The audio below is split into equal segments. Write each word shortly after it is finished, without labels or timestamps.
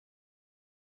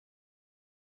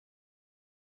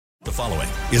The following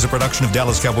is a production of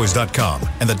DallasCowboys.com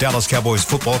and the Dallas Cowboys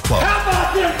Football Club. How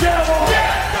about them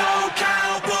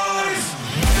Cowboys?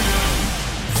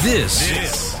 Cowboys!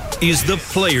 This is the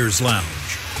Players Lounge,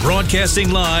 broadcasting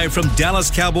live from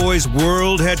Dallas Cowboys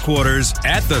World Headquarters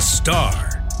at the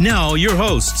Star. Now your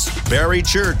hosts, Barry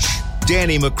Church,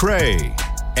 Danny McCray,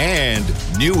 and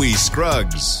Newy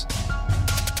Scruggs.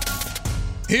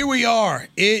 Here we are.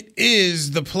 It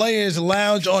is the Players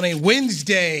Lounge on a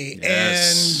Wednesday,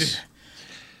 and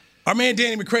our man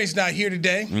Danny McCray's not here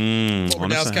today. Former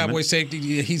Dallas Cowboys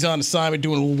safety. He's on assignment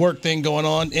doing a little work thing going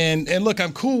on. And look,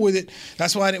 I'm cool with it.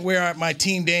 That's why I didn't wear my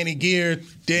Team Danny gear.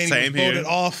 Danny was voted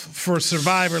off for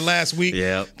Survivor last week.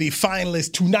 Yep. The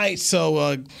finalist tonight.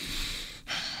 So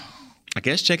I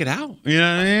guess check it out. You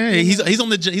know what I mean? He's on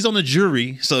the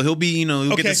jury, so he'll be,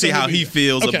 he'll get to see how he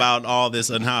feels about all this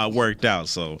and how it worked out.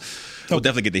 So we'll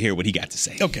definitely get to hear what he got to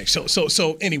say. Okay,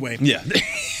 so anyway. Yeah.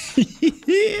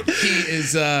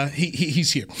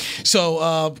 He's here.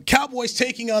 So Cowboys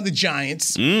taking on the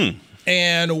Giants.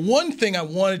 And one thing I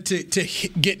wanted to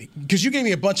get, because you gave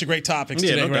me a bunch of great topics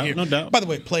today right here. No doubt. By the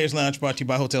way, Players Lounge brought to you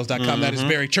by Hotels.com. That is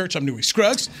Barry Church. I'm Newy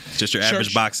Scruggs. Just your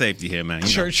average box safety here, man.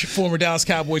 Church, former Dallas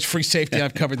Cowboys free safety.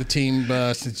 I've covered the team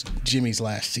since Jimmy's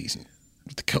last season,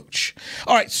 the coach.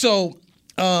 All right, so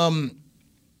Tony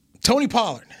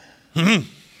Pollard.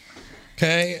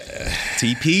 Okay.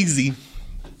 T-Peasy.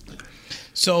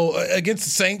 So against the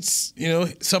Saints,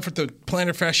 suffered the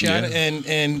plantar fasciitis,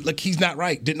 and look, he's not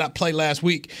right. Did not play last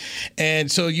week,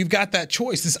 and so you've got that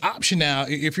choice, this option now.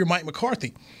 If you're Mike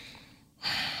McCarthy,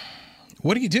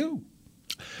 what do you do?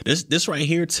 This right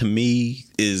here to me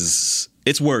it's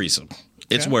worrisome.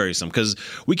 It's worrisome because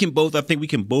I think we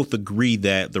can both agree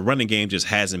that the running game just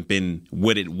hasn't been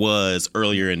what it was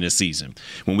earlier in this season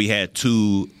when we had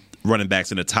two running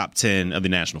backs in the top 10 of the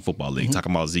National Football League,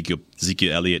 talking about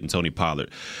Ezekiel Elliott and Tony Pollard.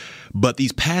 But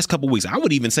these past couple weeks, I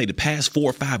would even say the past 4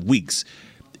 or 5 weeks,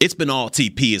 it's been all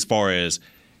TP as far as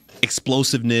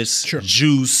explosiveness,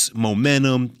 juice,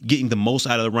 momentum, getting the most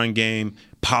out of the run game.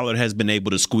 Pollard has been able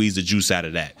to squeeze the juice out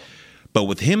of that. But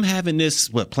with him having this,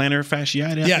 plantar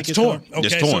fasciitis? Yeah, it's torn. Okay,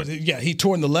 it's torn. So, he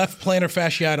tore the left plantar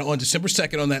fasciitis on December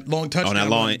 2nd on that long touchdown. On that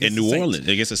long in New Orleans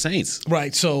against the Saints.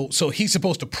 Right. So he's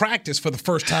supposed to practice for the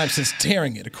first time since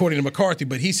tearing it, according to McCarthy.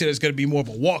 But he said it's going to be more of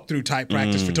a walkthrough type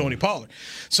practice for Tony Pollard.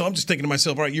 So I'm just thinking to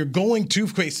myself, all right, you're going to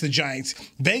face the Giants.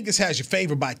 Vegas has you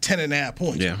favored by 10.5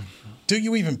 points. Yeah. Do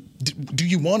you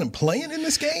want him playing in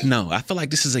this game? No, I feel like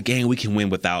this is a game we can win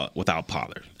without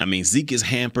Pollard. I mean, Zeke is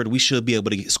hampered. We should be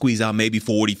able to squeeze out maybe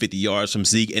 40, 50 yards from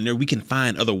Zeke, and then we can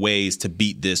find other ways to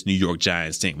beat this New York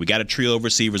Giants team. We got a trio of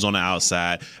receivers on the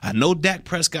outside. I know Dak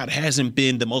Prescott hasn't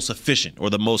been the most efficient or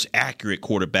the most accurate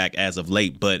quarterback as of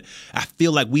late, but I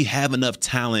feel like we have enough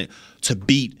talent to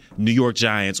beat New York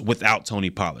Giants without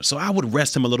Tony Pollard. So I would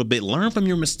rest him a little bit. Learn from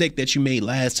your mistake that you made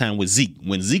last time with Zeke.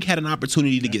 When Zeke had an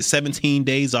opportunity to get 17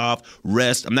 days off,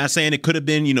 rest. I'm not saying it could have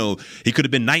been, he could have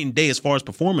been night and day as far as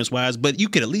performance-wise, but you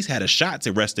could at least had a shot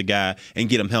to rest the guy and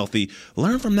get him healthy.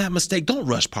 Learn from that mistake. Don't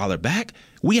rush Pollard back.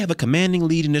 We have a commanding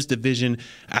lead in this division.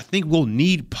 I think we'll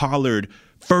need Pollard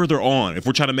further on. If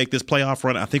we're trying to make this playoff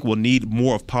run, I think we'll need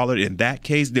more of Pollard in that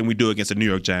case than we do against the New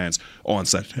York Giants on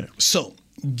Saturday. So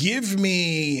give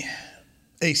me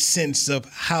a sense of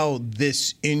how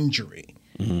this injury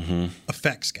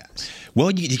affects guys.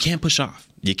 Well, you can't push off.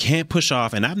 You can't push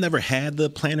off, and I've never had the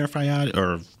plantar fasciitis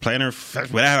or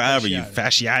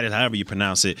fasciitis, however you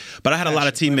pronounce it. But I had a lot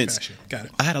of teammates.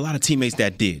 I had a lot of teammates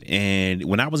that did. And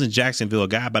when I was in Jacksonville, a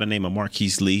guy by the name of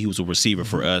Marquise Lee, he was a receiver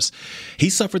for us.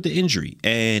 He suffered the injury,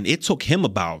 and it took him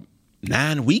about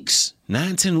 10 weeks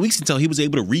until he was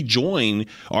able to rejoin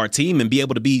our team and be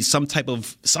able to be some type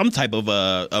of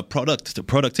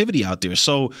productivity out there.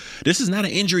 So this is not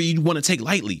an injury you want to take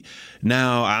lightly.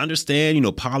 Now I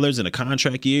understand, Pollard's in a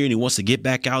contract year and he wants to get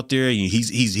back out there. He's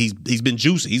been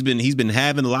juicing. He's been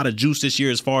having a lot of juice this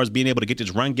year as far as being able to get this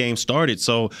run game started.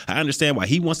 So I understand why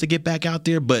he wants to get back out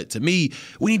there. But to me,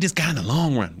 we need this guy in the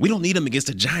long run. We don't need him against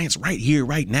the Giants right here,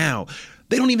 right now.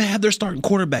 They don't even have their starting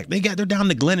quarterback. They're down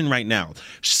to Glennon right now.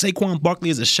 Saquon Barkley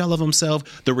is a shell of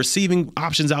himself. The receiving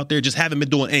options out there just haven't been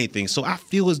doing anything. So I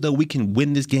feel as though we can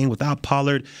win this game without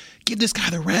Pollard. Give this guy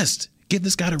the rest. Give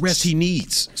this guy the rest he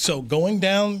needs. So going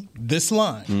down this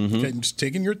line, okay, I'm just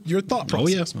taking your thought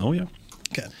process. Oh, yeah.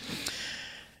 Okay.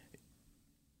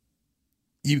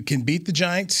 You can beat the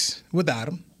Giants without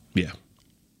him. Yeah.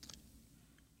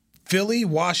 Philly,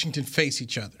 Washington face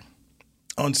each other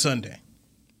on Sunday.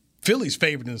 Philly's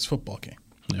favored in this football game.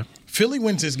 Yeah. Philly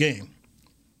wins this game.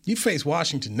 You face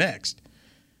Washington next.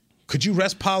 Could you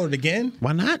rest Pollard again?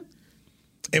 Why not?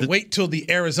 And wait till the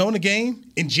Arizona game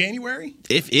in January?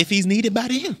 If he's needed by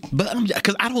then. But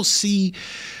because I don't see,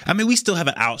 I mean, we still have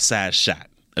an outside shot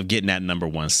of getting that number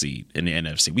 1 seed in the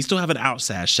NFC. We still have an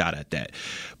outside shot at that.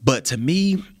 But to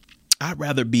me, I'd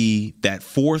rather be that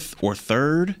 4th or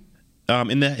 3rd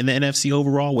in the NFC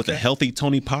overall with a healthy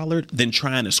Tony Pollard than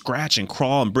trying to scratch and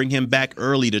crawl and bring him back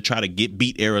early to try to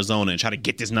beat Arizona and try to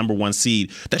get this number 1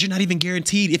 seed that you're not even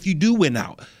guaranteed if you do win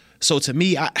out. So to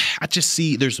me, I just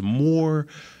see there's more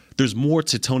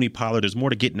to Tony Pollard. There's more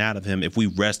to getting out of him if we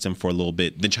rest him for a little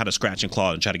bit than try to scratch and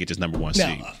claw and try to get this number 1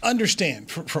 seed. Now, understand,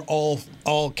 for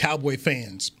all Cowboy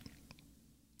fans,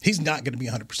 he's not going to be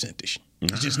 100% this year.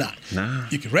 He's just not.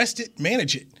 You can rest it,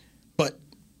 manage it, but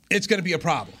it's going to be a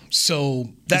problem. So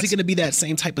is it going to be that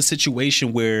same type of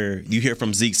situation where you hear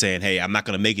from Zeke saying, hey, I'm not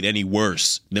going to make it any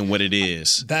worse than what it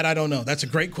is? That I don't know. That's a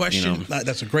great question.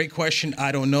 That's a great question.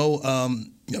 I don't know.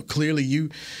 Clearly you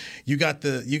got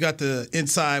the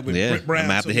inside with Britt Brown. I'm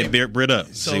going to have to hit Britt up.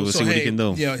 See what he can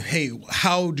do. Hey,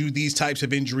 how do these types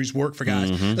of injuries work for guys,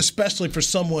 especially for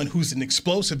someone who's an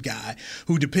explosive guy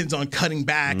who depends on cutting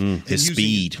back and his using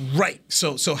speed. Right.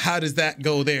 So how does that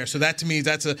go there? So that to me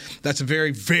that's a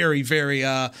very, very, very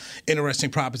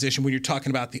interesting proposition when you're talking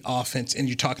about the offense and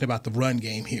you're talking about the run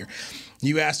game here.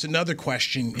 You asked another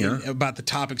question about the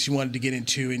topics you wanted to get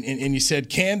into, and you said,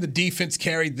 can the defense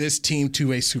carry this team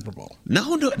to a Super Bowl?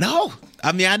 No.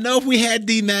 I mean, I know if we had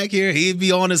D-Mac here, he'd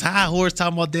be on his high horse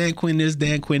talking about Dan Quinn this,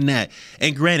 Dan Quinn that.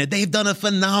 And granted, they've done a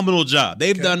phenomenal job.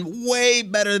 They've done way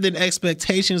better than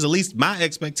expectations, at least my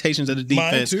expectations of the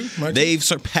defense. Mine too. They've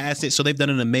surpassed it, so they've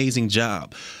done an amazing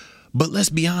job. But let's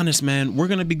be honest, man. We're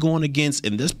going to be going against,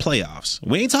 in this playoffs,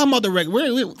 we ain't talking about the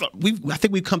regular. I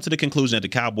think we've come to the conclusion that the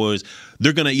Cowboys,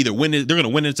 they're going to either win it, they're going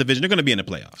to win this division, they're going to be in the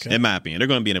playoffs, in my opinion. They're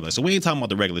going to be in the playoffs. So we ain't talking about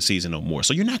the regular season no more.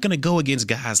 So you're not going to go against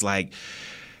guys like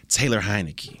Taylor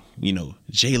Heineke,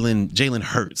 Jalen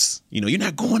Hurts. You're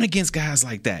not going against guys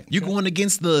like that. You're going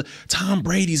against the Tom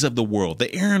Brady's of the world,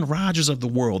 the Aaron Rodgers of the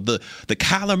world, the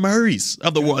Kyler Murrays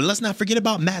of the world. And let's not forget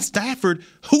about Matt Stafford,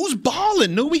 who's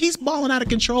balling. He's balling out of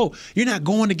control. You're not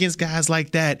going against guys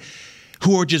like that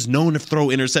who are just known to throw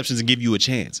interceptions and give you a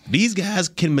chance. These guys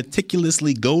can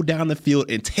meticulously go down the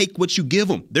field and take what you give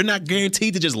them. They're not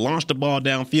guaranteed to just launch the ball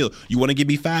downfield. You want to give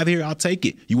me 5 here, I'll take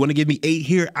it. You want to give me 8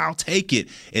 here, I'll take it.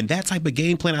 And that type of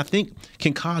game plan, I think,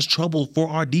 can cause trouble for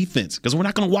our defense because we're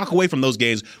not going to walk away from those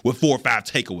games with 4 or 5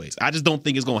 takeaways. I just don't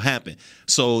think it's going to happen.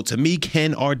 So to me,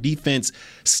 can our defense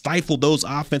stifle those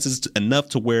offenses enough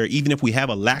to where even if we have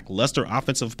a lackluster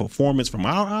offensive performance from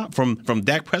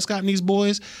Dak Prescott and these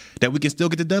boys, that we can still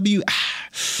get the W?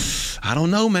 I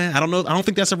don't know, man. I don't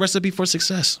think that's a recipe for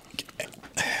success.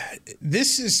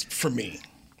 This is for me.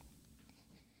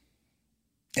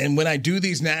 And when I do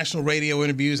these national radio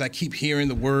interviews, I keep hearing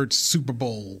the word Super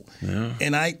Bowl. Yeah.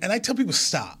 And I tell people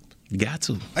stop. You got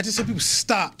to. I just tell people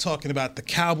stop talking about the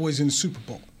Cowboys in the Super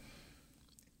Bowl.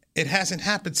 It hasn't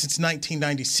happened since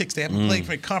 1996. They haven't played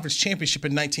for a conference championship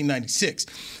in 1996.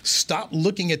 Stop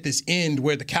looking at this end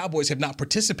where the Cowboys have not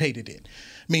participated in.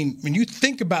 I mean, when you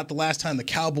think about the last time the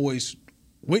Cowboys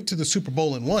went to the Super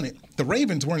Bowl and won it, the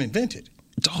Ravens weren't invented.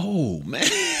 Oh, man.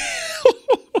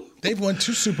 They've won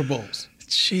 2 Super Bowls.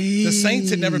 Jeez. The Saints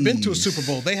had never been to a Super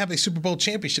Bowl. They have a Super Bowl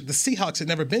championship. The Seahawks had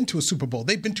never been to a Super Bowl.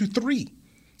 They've been to 3.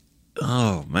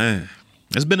 Oh, man.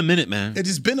 It's been a minute, man. It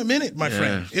has been a minute, my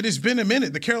friend. It has been a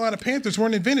minute. The Carolina Panthers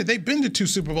weren't invented. They've been to 2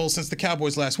 Super Bowls since the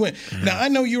Cowboys last went. Yeah. Now, I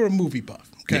know you're a movie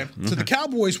buff, okay? Yeah. So the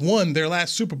Cowboys won their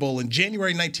last Super Bowl in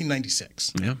January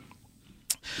 1996. Yeah.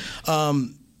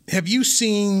 Have you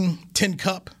seen Tin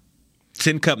Cup?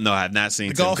 Tin Cup? No, I have not seen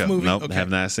the Tin golf Cup. Movie? Nope, Okay. I have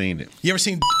not seen it. You ever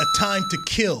seen A Time to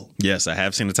Kill? Yes, I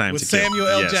have seen A Time with to Kill. Samuel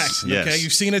L. Jackson. Yes. Okay,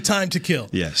 you've seen A Time to Kill.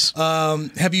 Yes.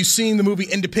 Have you seen the movie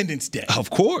Independence Day?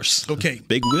 Of course. Okay.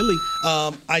 Big Willie.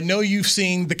 I know you've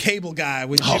seen The Cable Guy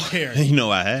with Jim Carrey. You know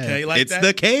I have. Okay, you like it's that?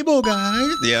 The Cable Guy.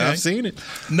 Yeah, Okay. I've seen it.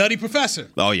 Nutty Professor.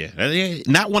 Oh yeah.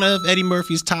 Not one of Eddie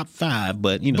Murphy's top 5,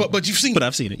 but you know. But you've seen it. But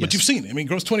I've seen it. Yes. But you've seen it. I mean,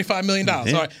 grossed $25 million. Yeah.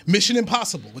 All right. Mission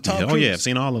Impossible with Tom Cruise. Oh yeah, I've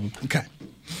seen all of them. Okay.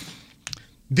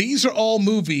 These are all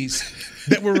movies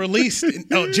that were released.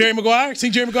 Jerry Maguire?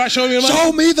 Seen Jerry Maguire Show Me the Money?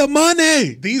 Show me the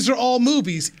money. These are all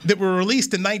movies that were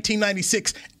released in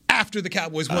 1996 after the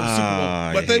Cowboys won the Super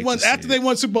Bowl. But they won after they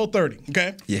won Super Bowl 30.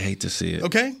 Okay. You hate to see it.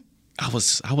 Okay. I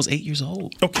was 8 years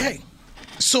old. Okay.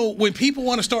 So when people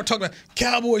want to start talking about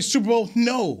Cowboys Super Bowl,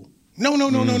 no.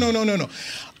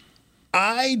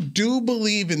 I do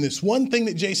believe in this one thing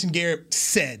that Jason Garrett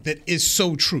said that is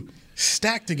so true.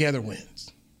 Stack together wins.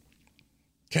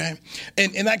 Okay.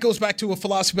 And that goes back to a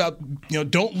philosophy about,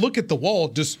 don't look at the wall.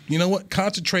 Just,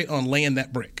 concentrate on laying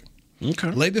that brick.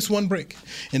 Okay. Lay this one brick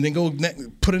and then go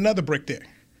put another brick there.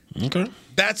 Okay.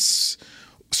 That's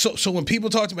so when people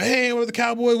talk to me, hey, what are the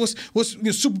Cowboys?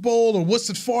 What's Super Bowl or what's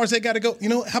as far as they got to go?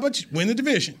 How about you win the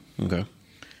division? Okay.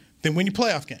 Then win your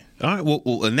playoff game. All right.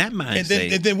 Well, in that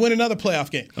mindset, and then win another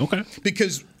playoff game. Okay.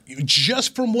 Because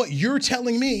just from what you're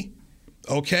telling me,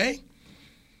 okay,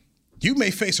 you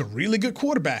may face a really good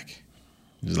quarterback.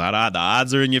 There's a lot of the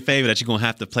odds are in your favor that you're gonna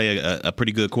have to play a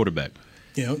pretty good quarterback.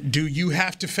 Do you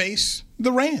have to face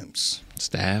the Rams?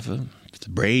 Stafford,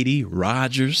 Brady,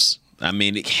 Rodgers. I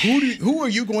mean, who are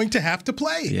you going to have to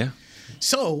play? Yeah.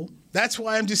 So that's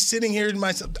why I'm just sitting here in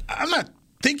myself. I'm not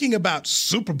thinking about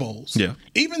Super Bowls. Yeah.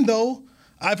 Even though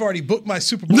I've already booked my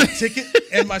Super Bowl ticket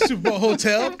and my Super Bowl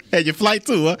hotel. And your flight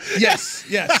too, huh? Yes.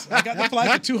 I got the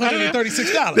flight for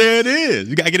 $236. There it is.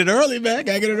 You got to get it early, man.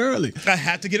 Got to get it early. I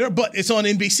have to get it, but it's on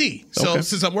NBC. So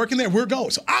since I'm working there, we're going.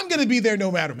 So I'm going to be there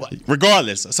no matter what.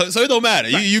 Regardless. So it don't matter.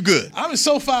 Right. You good. I'm in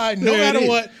SoFi no matter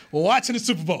what. We're watching the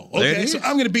Super Bowl. Okay, so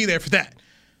I'm going to be there for that.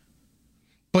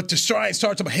 But to try and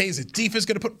start talking about, hey, is the defense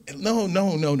going to put –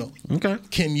 no. Okay.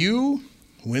 Can you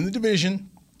win the division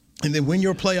and then win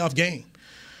your playoff game?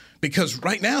 Because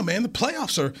right now, man, the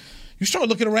playoffs are – you start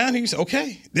looking around and you say,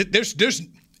 okay,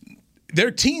 there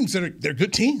are teams that they're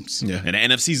good teams. Yeah, and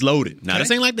the NFC's loaded. Now, this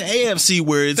ain't like the AFC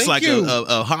where it's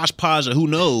a hodgepodge of who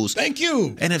knows. Thank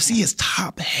you. NFC is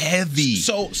top heavy.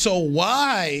 So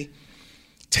why –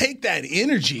 take that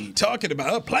energy talking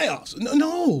about playoffs?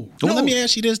 No. Well, let me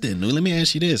ask you this then. Let me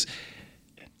ask you this.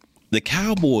 The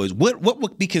Cowboys, what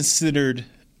would be considered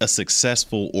a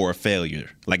successful or a failure?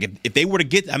 Like if they were to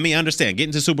get, I understand,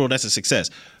 getting to the Super Bowl, that's a success.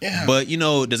 Yeah. But,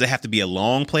 does it have to be a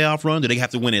long playoff run? Do they have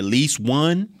to win at least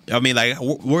one? I mean, like,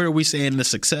 where are we saying the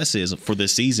success is for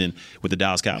this season with the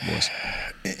Dallas Cowboys?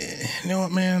 You know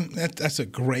what, man? That's a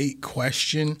great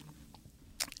question.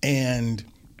 And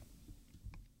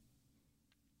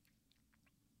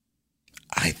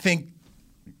I think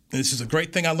this is a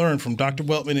great thing I learned from Dr.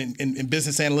 Weltman in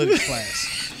business analytics class.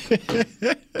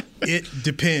 It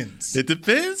depends. It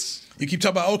depends? You keep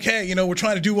talking about, okay, we're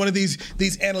trying to do one of these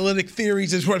analytic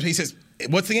theories. He says,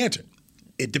 what's the answer?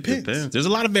 It depends. There's a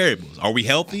lot of variables. Are we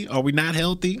healthy? Are we not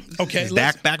healthy? Okay. Is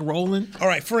Dak back rolling? All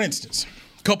right, for instance,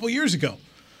 a couple years ago,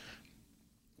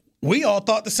 we all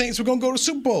thought the Saints were going to go to the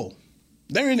Super Bowl.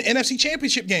 They're in the NFC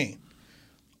Championship game.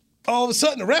 All of a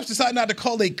sudden, the refs decided not to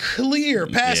call a clear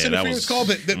pass interference call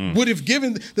that would have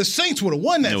given the Saints would have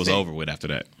won that. It was over with after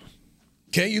that.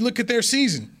 Okay, you look at their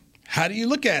season. How do you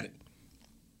look at it?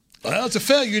 Well, it's a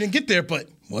failure. You didn't get there, but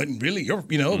wasn't really your,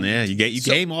 Yeah, you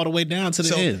came all the way down to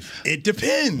the end. It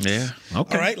depends. Yeah.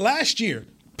 Okay. All right. Last year,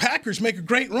 Packers make a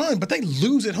great run, but they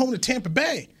lose at home to Tampa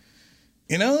Bay.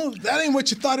 That ain't what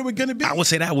you thought it was going to be. I would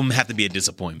say that would have to be a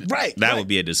disappointment. Right. That would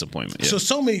be a disappointment. Yeah.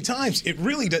 So many times, it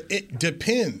really it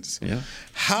depends. Yeah.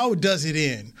 How does it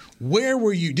end? Where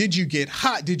were you? Did you get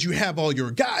hot? Did you have all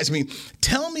your guys?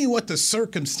 Tell me what the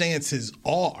circumstances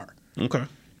are. Okay.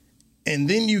 And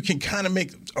then you can kind of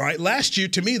make – all right, last year,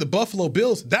 to me, the Buffalo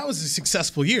Bills, that was a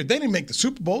successful year. They didn't make the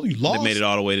Super Bowl. You lost. They made it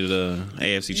all the way to the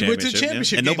AFC Championship. Went to the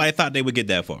championship And nobody thought they would get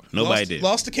that far. Nobody did.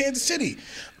 Lost to Kansas City.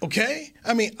 Okay?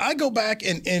 I go back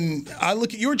and I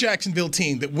look at your Jacksonville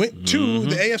team that went to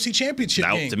the AFC Championship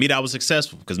game. To me, that was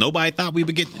successful because nobody thought we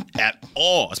would get at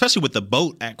all, especially with the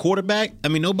boat at quarterback.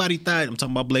 Nobody thought – I'm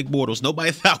talking about Blake Bortles.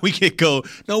 Nobody thought we could go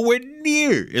nowhere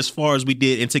near as far as we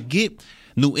did. And to get –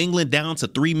 New England down to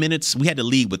 3 minutes. We had to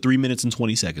lead with 3 minutes and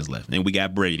 20 seconds left, and we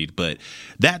got Brady. But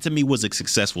that, to me, was a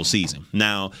successful season.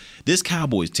 Now, this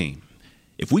Cowboys team,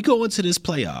 if we go into this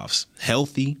playoffs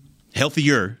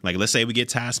healthier, like let's say we get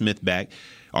Ty Smith back,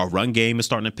 our run game is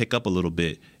starting to pick up a little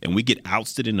bit, and we get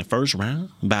ousted in the first round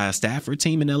by a Stafford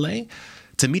team in L.A.,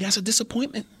 to me, that's a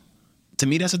disappointment. To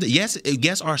me, that's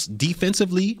yes. Our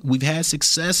defensively, we've had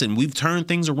success and we've turned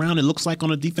things around. It looks like on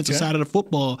the defensive side of the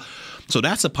football, so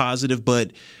that's a positive.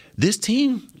 But this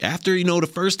team, after the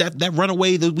first that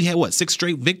runaway, that we had 6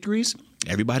 straight victories.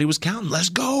 Everybody was counting. Let's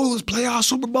go. Let's play our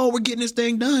Super Bowl. We're getting this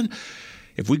thing done.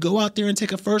 If we go out there and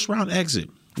take a first round exit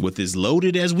with as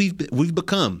loaded as we've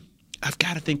become, I've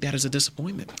got to think that is a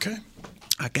disappointment. Okay,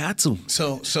 I got to.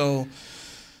 So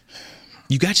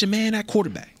you got your man at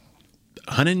quarterback.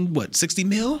 60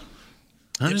 mil?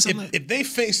 If they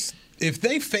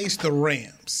face the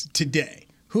Rams today,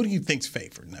 who do you think's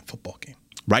favored in that football game?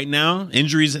 Right now,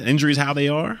 injuries how they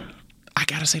are, I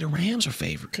gotta say the Rams are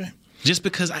favored. Okay. Just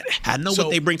because I know what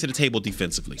they bring to the table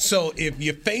defensively. So if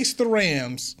you face the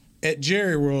Rams at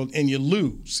Jerry World and you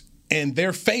lose, and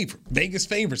they're favored, Vegas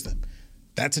favors them,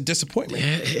 That's a disappointment.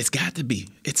 Yeah, it's got to be.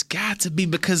 It's got to be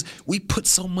because we put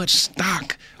so much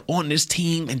stock on this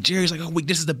team, and Jerry's like, oh,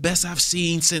 this is the best I've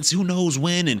seen since who knows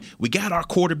when, and we got our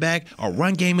quarterback. Our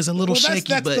run game is a little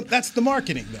shaky, but that's the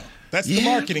marketing, though. That's the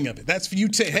marketing of it. That's for you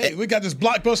to say, hey, we got this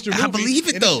blockbuster movie. I believe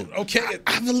it, though. Okay.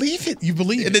 I believe it. You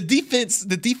believe it.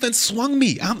 The defense swung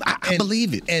me. I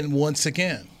believe it. And once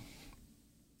again,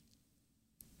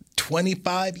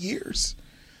 25 years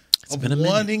of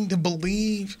wanting to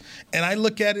believe. And I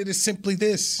look at it as simply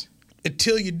this.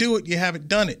 Until you do it, you haven't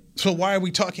done it. So why are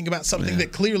we talking about something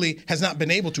that clearly has not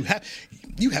been able to happen?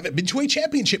 You haven't been to a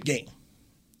championship game.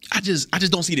 I just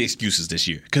don't see the excuses this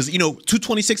year. Because,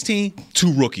 2016,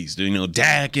 2 rookies.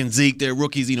 Dak and Zeke, they're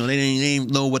rookies. They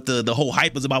didn't know what the whole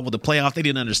hype was about with the playoff. They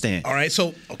didn't understand. All right,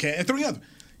 so, and 3 other.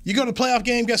 You go to the playoff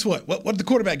game, guess what? What if the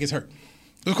quarterback gets hurt?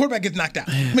 The quarterback gets knocked out.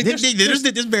 I mean,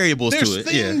 there's variables to it. There's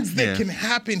things that can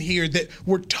happen here that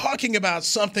we're talking about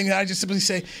something that I just simply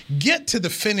say, get to the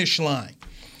finish line.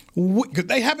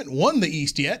 They haven't won the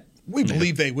East yet. We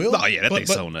believe they will. Oh, yeah,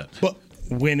 thing's sewn up. But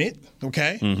win it,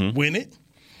 okay? Mm-hmm. Win it.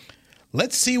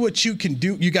 Let's see what you can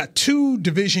do. You got 2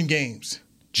 division games,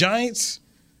 Giants,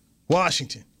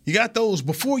 Washington. You got those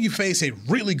before you face a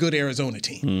really good Arizona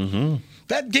team. Mm-hmm.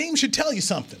 That game should tell you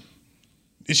something.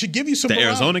 It should give you some. The morale.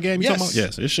 Arizona game, you're talking about?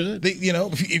 Yes, it should.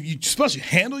 If you supposed to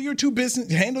handle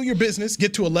your business,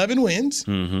 get to 11 wins.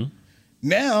 Mm-hmm.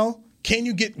 Now, can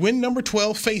you get win number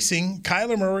 12 facing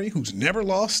Kyler Murray, who's never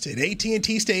lost at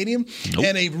AT&T Stadium,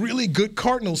 and a really good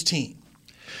Cardinals team,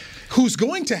 who's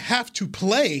going to have to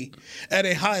play at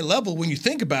a high level when you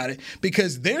think about it,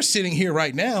 because they're sitting here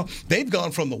right now. They've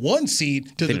gone from the 1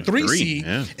 seed to the 3 seed,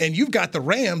 and you've got the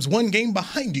Rams 1 game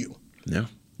behind you. Yeah.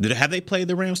 Have they played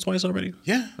the Rams twice already?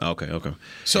 Yeah. Okay.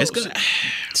 So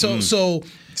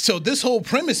this whole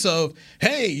premise of,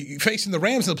 hey, facing the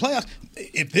Rams in the playoffs,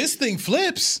 if this thing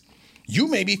flips, you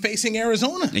may be facing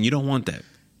Arizona. And you don't want that.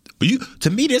 To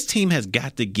me, this team has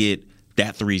got to get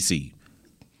that 3 seed.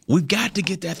 We've got to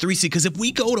get that 3 seed, because if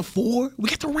we go to 4, we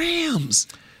get the Rams.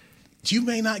 You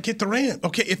may not get the Rams.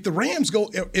 Okay, if the Rams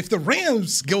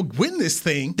go win this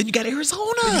thing, then you got Arizona.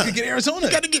 You can get Arizona.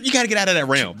 You got to get out of that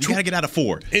realm. You got to get out of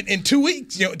 4 in 2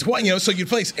 weeks. So you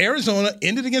place Arizona,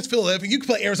 ended against Philadelphia. You can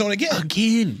play Arizona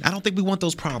again. I don't think we want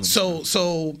those problems.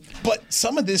 But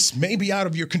some of this may be out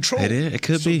of your control. It is. It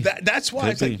could be. That's why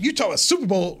it's like you talk about Super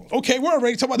Bowl. Okay, we're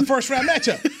already talking about the first round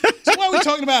matchup. So why are we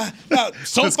talking about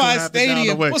SoFi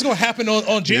Stadium? What's going to happen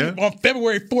on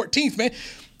February 14th, man?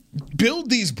 Build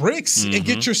these bricks and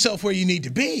get yourself where you need to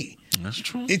be. That's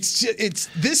true.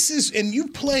 This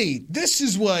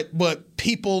is what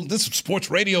people, this is sports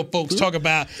radio folks talk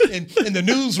about in the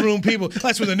newsroom. People,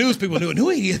 that's when the news people do it.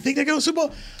 Who do you think they're going to Super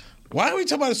Bowl? Why are we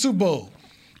talking about a Super Bowl?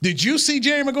 Did you see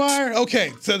Jerry Maguire?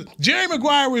 Okay, so Jerry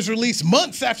Maguire was released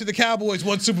months after the Cowboys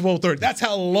won Super Bowl 30. That's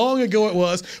how long ago it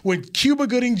was when Cuba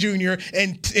Gooding Jr.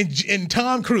 and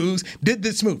Tom Cruise did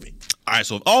this movie. All right,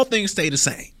 so if all things stay the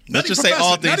same, let's just say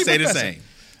all things stay the same,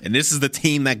 and this is the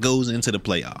team that goes into the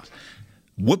playoffs,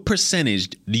 what percentage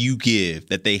do you give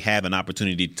that they have an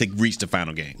opportunity to reach the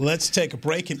final game? Let's take a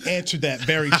break and answer that.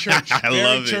 Barry Church.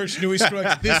 Barry Church, Newey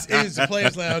Scruggs. This is the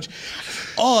Players Lounge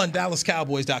on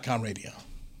DallasCowboys.com radio.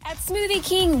 At Smoothie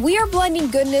King, we are blending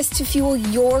goodness to fuel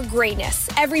your greatness.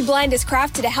 Every blend is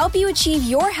crafted to help you achieve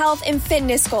your health and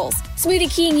fitness goals.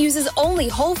 Smoothie King uses only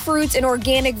whole fruits and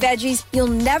organic veggies. You'll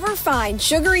never find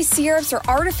sugary syrups or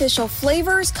artificial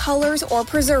flavors, colors, or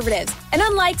preservatives. And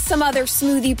unlike some other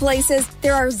smoothie places,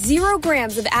 there are 0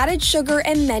 grams of added sugar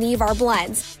in many of our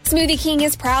blends. Smoothie King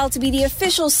is proud to be the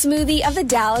official smoothie of the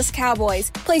Dallas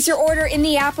Cowboys. Place your order in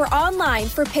the app or online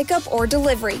for pickup or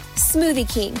delivery.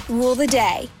 Smoothie King, rule the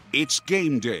day. It's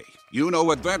game day. You know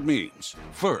what that means.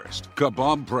 First,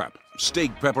 kebab prep.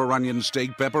 Steak, pepper, onion,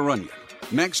 steak, pepper, onion.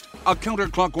 Next, a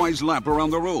counterclockwise lap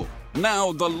around the room.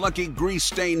 Now the lucky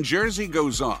grease-stained jersey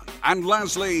goes on. And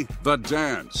lastly, the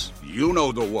dance. You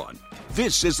know the one.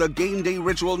 This is a game day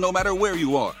ritual no matter where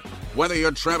you are. Whether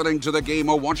you're traveling to the game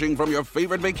or watching from your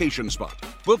favorite vacation spot,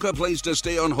 book a place to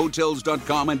stay on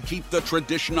Hotels.com and keep the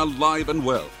tradition alive and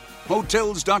well.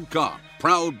 Hotels.com,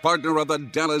 proud partner of the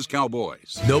Dallas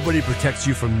Cowboys. Nobody protects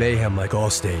you from mayhem like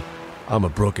Allstate. I'm a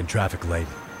broken traffic light.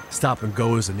 Stop and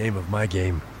go is the name of my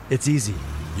game. It's easy.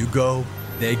 You go,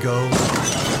 they go.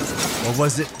 Or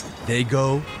was it, they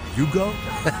go, you go?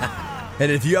 And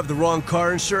if you have the wrong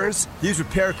car insurance, these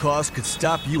repair costs could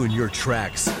stop you in your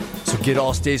tracks. So get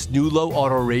Allstate's new low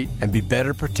auto rate and be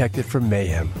better protected from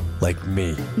mayhem, like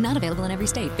me. Not available in every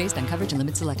state based on coverage and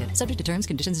limits selected. Subject to terms,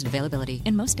 conditions, and availability.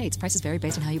 In most states, prices vary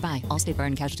based on how you buy. Allstate Bar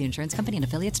and Casualty Insurance Company and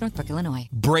affiliates, Northbrook, Illinois.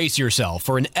 Brace yourself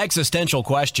for an existential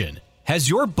question. Has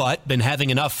your butt been having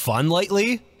enough fun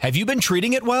lately? Have you been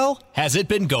treating it well? Has it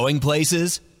been going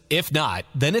places? If not,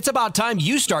 then it's about time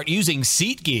you start using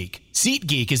SeatGeek.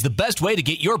 SeatGeek is the best way to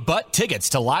get your butt tickets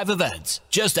to live events.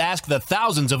 Just ask the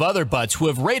thousands of other butts who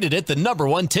have rated it the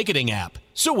 #1 ticketing app.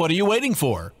 So what are you waiting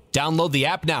for? Download the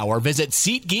app now or visit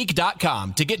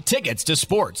SeatGeek.com to get tickets to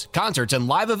sports, concerts, and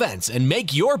live events and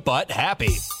make your butt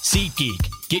happy. SeatGeek.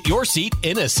 Get your seat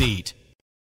in a seat.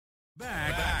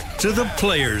 Back to the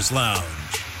Players Lounge.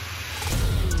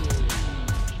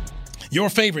 Your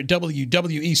favorite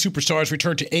WWE superstars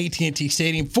return to AT&T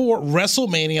Stadium for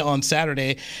WrestleMania on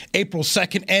Saturday, April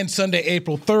 2nd and Sunday,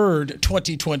 April 3rd,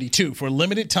 2022. For a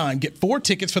limited time, get 4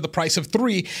 tickets for the price of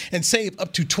 3 and save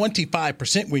up to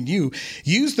 25% when you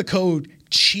use the code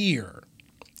CHEER.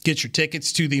 Get your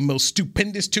tickets to the most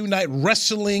stupendous 2-night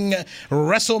wrestling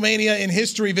WrestleMania in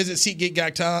history. Visit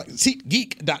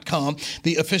SeatGeek.com,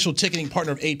 the official ticketing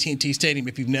partner of AT&T Stadium.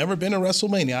 If you've never been to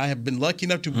WrestleMania, I have been lucky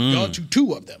enough to go to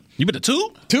 2 of them. You been to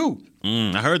 2? 2.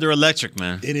 I heard they're electric,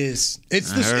 man. It is.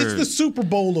 It's the Super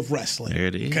Bowl of wrestling. There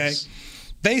it is. Okay,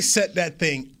 they set that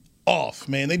thing off,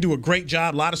 man. They do a great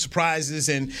job, a lot of surprises,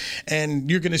 and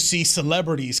you're going to see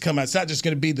celebrities come out. It's not just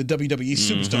going to be the WWE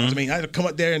superstars. I mean, I come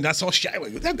up there and that's all Shaq.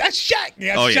 That's Shaq.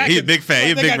 Oh, yeah, he's a big fan.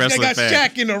 He's a big wrestling fan. They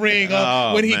got Shaq in the ring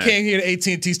when he came here to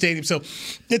AT&T Stadium. So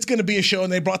it's going to be a show,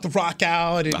 and they brought The Rock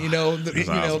out, and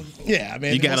awesome. Yeah,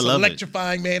 man. You got to love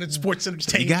electrifying, man, and sports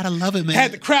entertainment. You got to love it, man.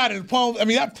 Had the crowd in the palm. I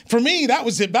mean, for me, that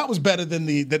was it. That was better than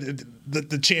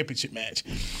the championship match.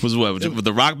 Was what? With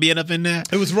The Rock being up in there?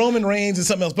 It was Roman Reigns and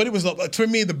something else, but it was, for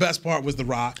me, the best part was The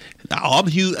Rock. I'm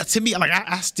huge. To me, like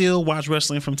I still watch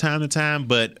wrestling from time to time,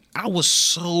 but I was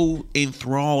so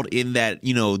enthralled in that,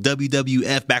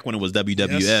 WWF back when it was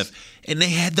WWF, yes. And they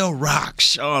had The Rock,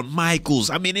 Shawn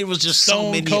Michaels. I mean, it was just so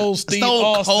many. Stone Cold, Steve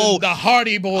Austin, the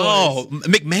Hardy Boys. Oh,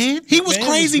 McMahon? He was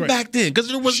crazy back then because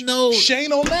there was no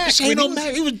Shane O'Mac.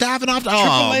 He was diving off the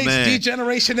Triple H, man.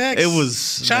 D-Generation X. It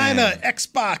was China,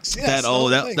 Xbox. Yes,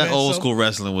 that old school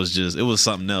wrestling was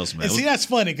something else, man. And see, that's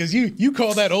funny because you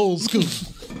call that old school.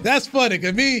 That's funny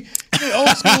because me,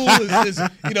 old school is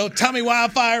Tommy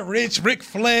Wildfire, Ric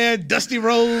Flair, Dusty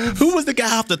Rhodes. Who was the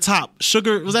guy off the top?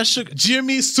 Sugar? Was that Sugar?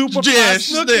 Jimmy Superfly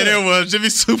Snooker. There it was. Jimmy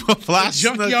Superfly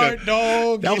Snooker. Junkyard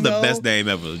Dog. That was the best name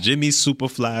ever. Jimmy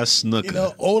Superfly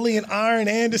Snooker. Ole and Iron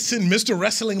Anderson, Mr.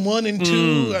 Wrestling 1 and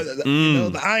 2,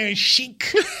 the Iron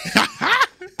Sheik.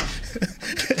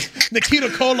 Nikita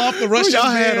Koloff, the Russian Y'all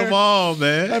Bear. had them all,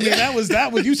 man. I mean, that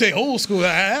was you say old school.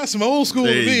 That's some old school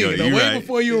to me. Way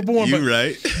before you were born.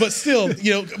 But still,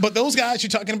 but those guys you're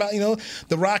talking about,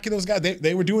 The Rock and those guys,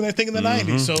 they were doing their thing in the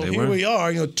 90s. So here we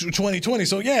are, 2020.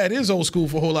 So yeah, it is old school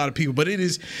for a whole lot of people, but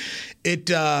it's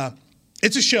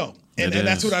a show. And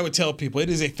that's what I would tell people. It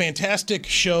is a fantastic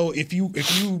show. If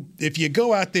you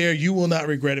go out there, you will not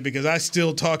regret it, because I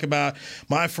still talk about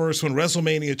my first one,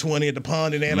 WrestleMania 20 at the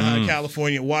Pond in Anaheim,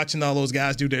 California, watching all those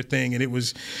guys do their thing, and it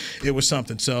was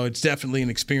something. So it's definitely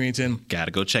an experience, and gotta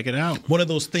go check it out. One of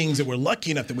those things that we're lucky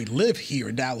enough that we live here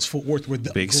in Dallas-Fort Worth, where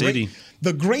the big city,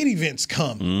 the great events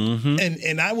come.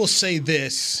 And I will say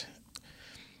this: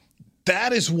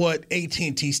 that is what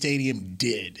AT&T Stadium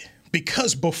did.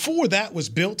 Because before that was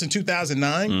built in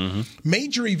 2009,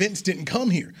 major events didn't come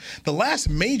here. The last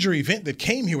major event that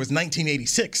came here was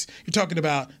 1986. You're talking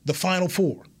about the Final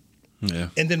Four. Yeah.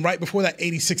 And then right before that,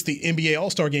 86, the NBA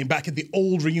All-Star Game back at the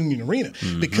old Reunion Arena.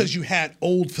 Because you had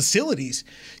old facilities,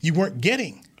 you weren't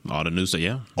getting all the new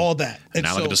stuff, all that. And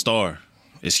now look at the Star.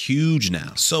 It's huge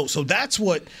now. So that's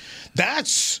what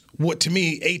to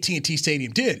me AT&T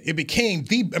Stadium did. It became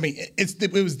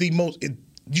it was the most.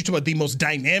 You talk about the most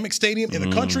dynamic stadium in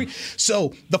the country.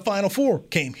 So the Final Four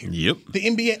came here. Yep. The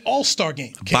NBA All-Star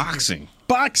Game came Boxing. here.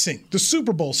 Boxing. The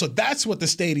Super Bowl. So that's what the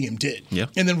stadium did. Yeah.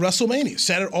 And then WrestleMania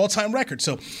set an all-time record.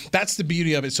 So that's the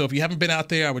beauty of it. So if you haven't been out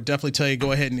there, I would definitely tell you,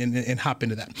 go ahead and hop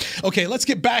into that. Okay, let's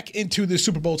get back into the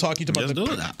Super Bowl talk. You talk about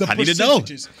the I need to know.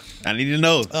 I need to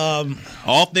know.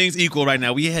 All things equal right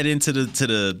now, we head into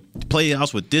the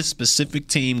playoffs with this specific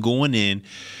team going in.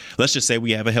 Let's just say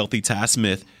we have a healthy Ty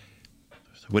Smith.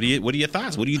 What are your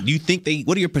thoughts? What do you think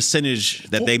what are your percentage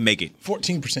that they make it?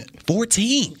 14%.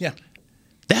 14? Yeah.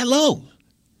 That low?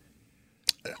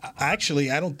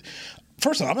 Actually, I don't.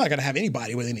 First of all, I'm not going to have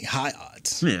anybody with any high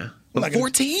odds. Yeah.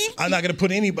 14? I'm not going to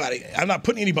put anybody. I'm not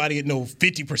putting anybody at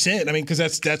 50%. I mean,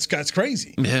 because that's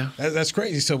crazy. Yeah. That's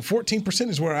crazy. So 14%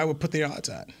 is where I would put the odds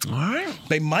at. All right.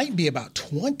 They might be about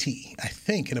 20, I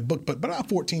think, in a book, but about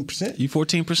 14%. You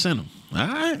 14% them. All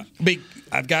right.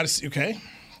 I've got to see. Okay.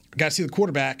 Got to see the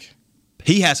quarterback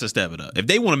He has to step it up if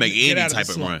they want to make Get any out of type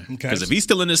the of slump, run. okay? Because if he's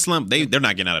still in this slump, they're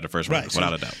not getting out of the first round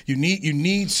without a doubt. You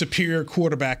need superior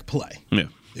quarterback play. Yeah,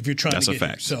 if you're trying that's to a get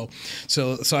fact. Here.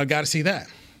 So I got to see that.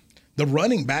 The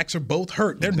running backs are both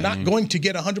hurt. They're not going to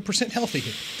get 100% healthy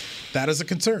here. That is a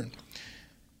concern.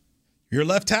 Your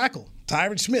left tackle,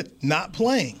 Tyron Smith, not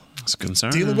playing. It's a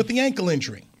concern. Dealing with the ankle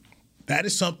injury. That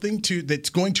is something that's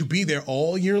going to be there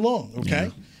all year long,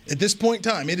 okay? Yeah. At this point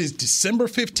in time, it is December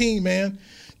 15, man.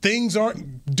 Dudes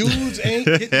ain't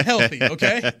getting healthy,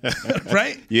 okay?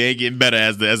 Right? You ain't getting better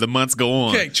as the months go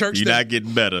on. Okay, church. You're not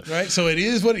getting better. Right? So it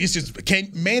is what it's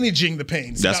just managing the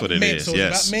pain. That's what it is. So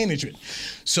it's about management.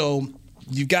 So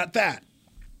you've got that.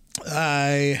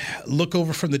 I look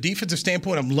over from the defensive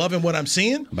standpoint. I'm loving what I'm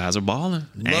seeing. Guys are balling.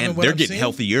 And they're getting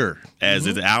healthier. I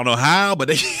don't know how, but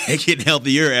they're getting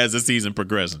healthier as the season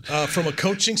progresses. From a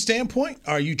coaching standpoint,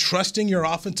 are you trusting your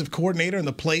offensive coordinator and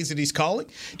the plays that he's calling?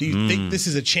 Do you think this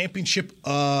is a championship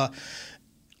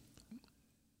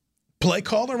play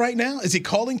caller right now? Is he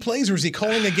calling plays, or is he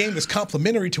calling a game that's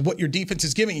complementary to what your defense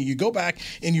is giving you? You go back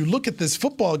and you look at this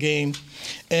football game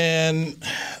and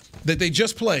that they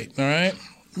just played, all right?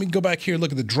 Let me go back here and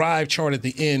look at the drive chart at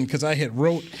the end because I had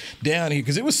wrote down here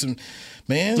because it was some,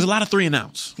 man. There's a lot of 3 and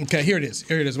outs. Okay, here it is.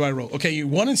 Here it is what I wrote. Okay, you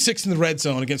 1-6 in the red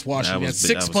zone against Washington. You had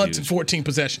 6 punts and 14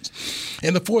 possessions.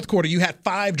 In the fourth quarter, you had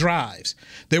 5 drives.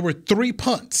 There were 3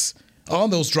 punts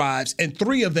on those drives, and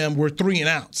 3 of them were 3 and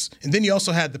outs. And then you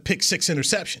also had the pick 6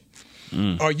 interception.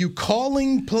 Are you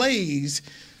calling plays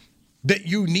that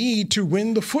you need to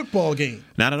win the football game?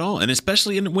 Not at all. And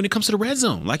especially when it comes to the red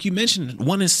zone. Like you mentioned,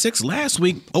 1-6 last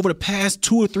week. Over the past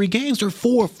 2 or 3 games, they're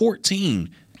 4 of 14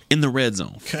 in the red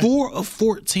zone. Okay. 4 of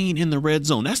 14 in the red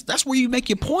zone. That's where you make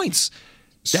your points.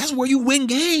 That's where you win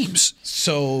games.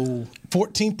 So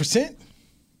 14%?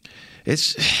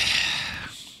 It's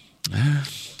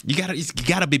you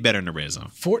gotta be better in the red zone.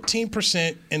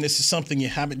 14%, and this is something you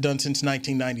haven't done since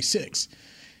 1996.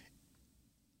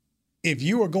 If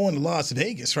you were going to Las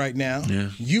Vegas right now,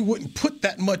 you wouldn't put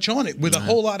that much on it with a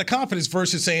whole lot of confidence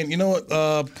versus saying, you know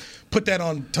what, put that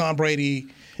on Tom Brady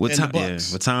and the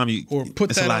Bucs. Or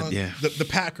put that on the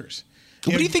Packers.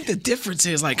 What do you think the difference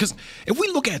is? Like, because if we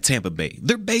look at Tampa Bay,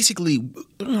 they're basically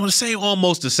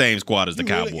almost the same squad as the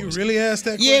Cowboys. You really asked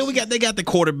that question? Yeah, they got the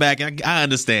quarterback. I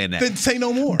understand that. Then say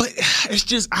no more. But it's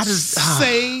just,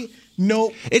 say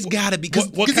no. It's got to be. Because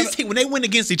this team, when they win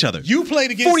against each other. You played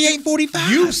against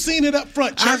 48-45. You've seen it up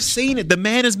front, Church. I've seen it. The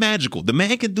man is magical. The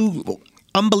man can do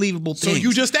unbelievable things. So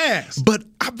you just asked. But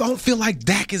I don't feel like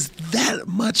Dak is that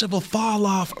much of a fall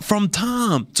off from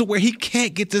Tom to where he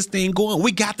can't get this thing going.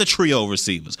 We got the trio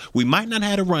receivers. We might not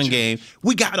have a run game.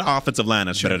 We got the offensive line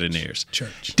that's better than theirs.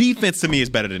 Defense to me is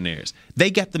better than theirs.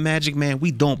 They got the magic man.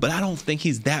 We don't. But I don't think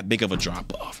he's that big of a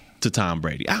drop off to Tom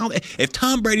Brady. If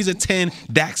Tom Brady's a 10,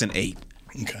 Dak's an 8.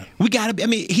 Okay. We got to be. I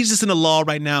mean, he's just in the law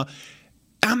right now.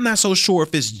 I'm not so sure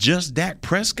if it's just Dak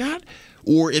Prescott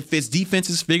or if it's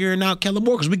defenses figuring out Kellen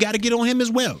Moore, because we got to get on him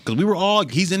as well.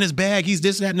 Because he's in his bag, he's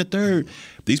this, that, and the third.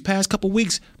 These past couple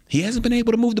weeks, he hasn't been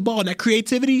able to move the ball. And that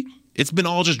creativity, it's been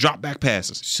all just drop back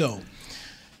passes. So,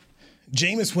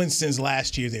 Jameis Winston's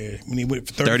last year there, when he went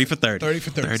for 30 for 30. 30 for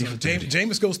 30. 30 so for 30.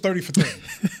 Jameis goes 30 for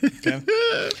 30.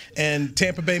 Okay? And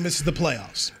Tampa Bay misses the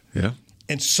playoffs. Yeah.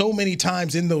 And so many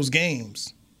times in those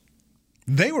games,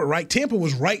 they were right. Tampa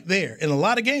was right there in a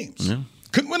lot of games. Yeah.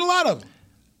 Couldn't win a lot of them.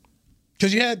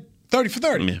 Because you had 30 for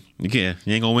 30. Yeah,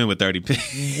 you ain't going to win with 30.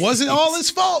 Wasn't all his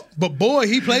fault. But, boy,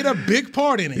 he played a big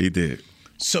part in it. He did.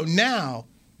 So now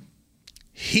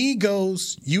he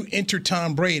goes, you enter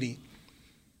Tom Brady.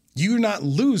 You're not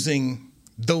losing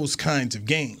those kinds of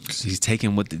games. He's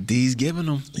taking what the D's giving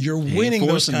him. You're winning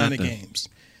those kind of games.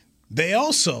 He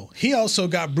also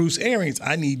got Bruce Arians.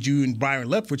 I need you and Byron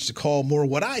Leftwich to call more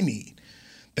what I need.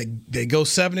 They go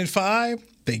 7-5.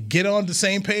 They get on the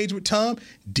same page with Tom.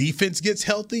 Defense gets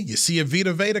healthy. You see a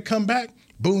Vita Veda come back.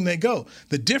 Boom, they go.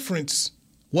 The difference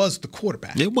was the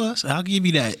quarterback. It was. I'll give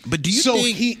you that. But do you think... So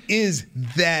he is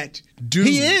that dude.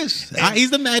 He is. He's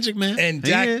the magic man. And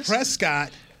Dak Prescott,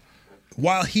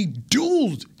 while he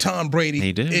dueled Tom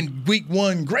Brady in week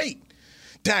 1, great.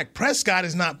 Dak Prescott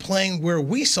is not playing where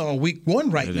we saw week 1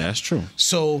 right now. That's true.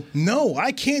 So, no,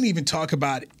 I can't even talk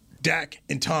about Dak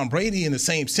and Tom Brady in the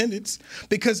same sentence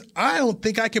because I don't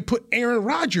think I could put Aaron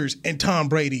Rodgers and Tom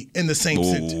Brady in the same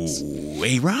sentence.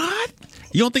 A-Rod?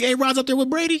 You don't think A-Rod's up there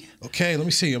with Brady? Okay, let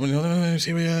me see.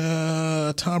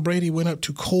 Tom Brady went up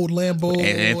to cold Lambeau.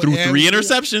 And threw 3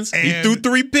 interceptions. He threw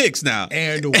 3 picks now.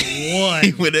 And 1.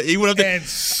 he went up there. And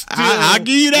still, I'll give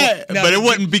you that. But it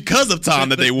wasn't because of Tom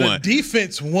that they won. The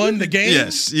defense won the game.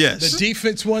 Yes. The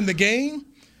defense won the game.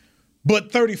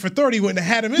 but 30 for 30 wouldn't have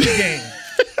had him in the game.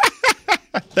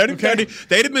 30 for 30.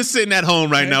 They'd have been sitting at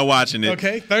home right now watching it.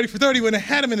 Okay, 30 for 30 wouldn't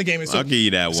have had him in the game. And so, I'll give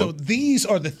you that one. So these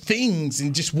are the things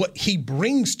and just what he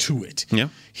brings to it. Yeah.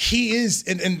 He is,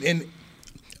 and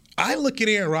I look at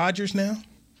Aaron Rodgers now,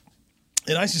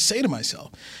 and I just say to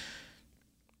myself,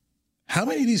 how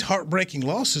many of these heartbreaking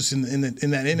losses in that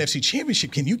NFC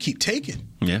Championship can you keep taking?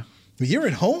 Yeah. You're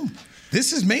at home.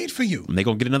 This is made for you. And they're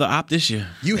going to get another op this year.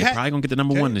 They're probably going to get the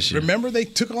number one this year. Remember they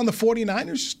took on the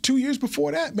 49ers 2 years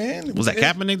before that, man. Was that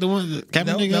Kaepernick the one? No,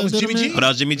 that was Jimmy G. Oh, that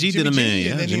was Jimmy G did him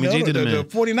in. Yeah, Jimmy G did him in. The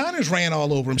 49ers ran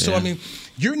all over him. So, I mean,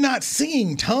 you're not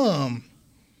seeing Tom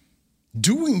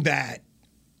doing that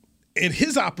in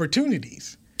his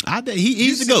opportunities.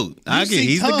 He's the GOAT. I get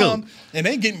he's the GOAT. And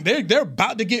they're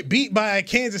about to get beat by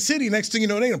Kansas City. Next thing you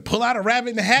know, they're gonna pull out a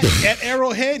rabbit in the hat at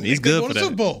Arrowhead. And he's good for that.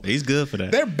 Super Bowl. He's good for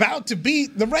that. They're about to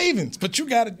beat the Ravens, but you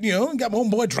got my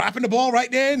homeboy dropping the ball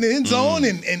right there in the end zone,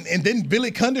 and then Billy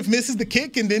Cundiff misses the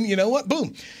kick, and then you know what?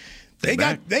 Boom. They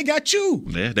got you.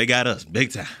 Yeah, they got us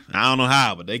big time. I don't know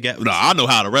how, but they got. No, I know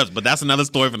how the rest, but that's another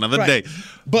story for another day.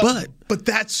 But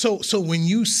that's so when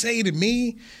you say to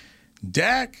me,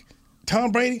 Dak,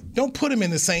 Tom Brady, don't put him in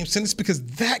the same sentence because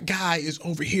that guy is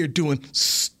over here doing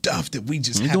stuff that we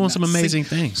just He's doing some amazing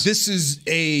things. This is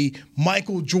a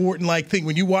Michael Jordan-like thing.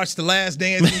 When you watch The Last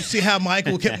Dance, you see how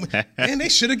Michael kept, and they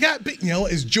should have got big.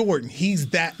 It's Jordan. He's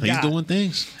that guy. He's doing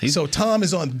things. So Tom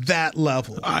is on that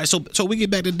level. All right, so we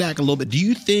get back to Dak a little bit. Do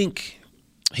you think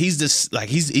he's this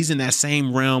he's in that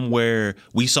same realm where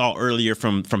we saw earlier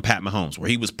from Pat Mahomes, where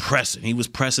he was pressing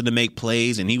to make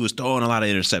plays, and he was throwing a lot of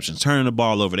interceptions, turning the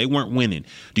ball over. They weren't winning.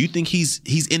 Do you think he's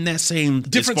in that same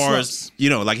different as far slumps.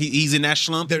 as he's in that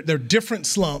slump? They're different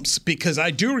slumps because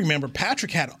I do remember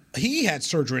Patrick had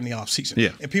surgery in the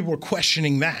offseason, and people were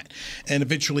questioning that, and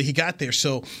eventually he got there.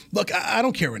 So look, I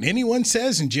don't care what anyone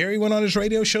says, and Jerry went on his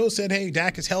radio show, said, "Hey,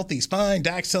 Dak is healthy, he's fine.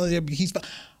 Dak's telling you he's fine."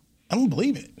 I don't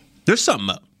believe it. There's something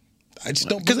up. I just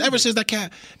don't, because ever since that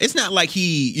cat, it's not like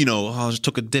he, just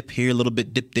took a dip here, a little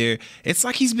bit dip there. It's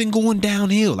like he's been going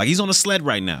downhill. Like he's on a sled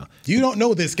right now. You don't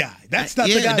know this guy. That's not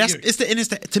the guy.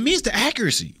 To me, it's the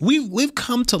accuracy. We've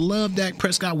come to love Dak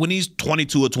Prescott when he's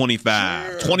 22 or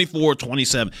 25, 24 or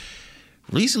 27.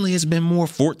 Recently, it's been more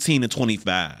 14 to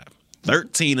 25,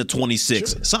 13 to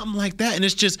 26, something like that. And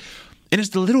it's just. And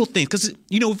it's the little things. Because,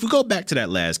 if we go back to that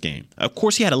last game, of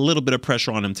course, he had a little bit of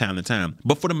pressure on him time to time.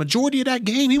 But for the majority of that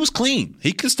game, he was clean.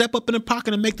 He could step up in the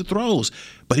pocket and make the throws.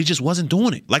 But he just wasn't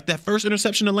doing it. Like that first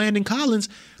interception to Landon Collins,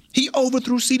 he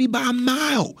overthrew CeeDee by a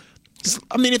mile.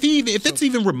 I mean, if it's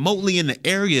even remotely in the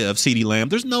area of CeeDee Lamb,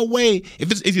 there's no way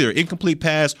if it's either an incomplete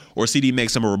pass or CeeDee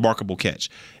makes some a remarkable catch.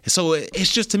 So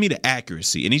it's just, to me, the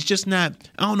accuracy. And he's just not,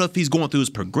 I don't know if he's going through his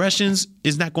progressions.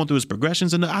 He's not going through his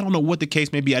progressions. And I don't know what the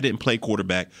case may be. I didn't play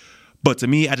quarterback. But to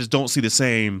me, I just don't see the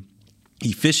same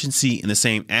efficiency and the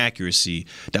same accuracy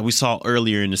that we saw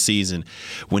earlier in the season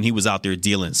when he was out there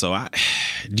dealing. So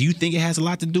do you think it has a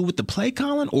lot to do with the play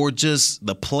calling, or just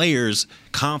the player's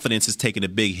confidence is taking a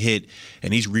big hit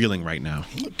and he's reeling right now?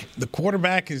 Look, the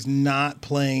quarterback is not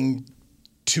playing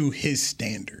to his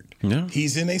standard. No.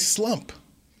 He's in a slump.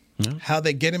 No. How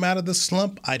they get him out of the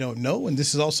slump, I don't know. And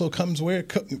this is also comes where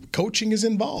coaching is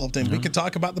involved. And we could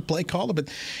talk about the play caller, but,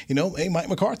 hey, Mike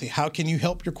McCarthy, how can you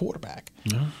help your quarterback?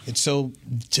 No. And so,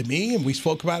 to me, and we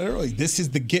spoke about it earlier, this is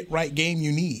the get-right game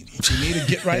you need. If you need a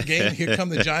get-right game, here come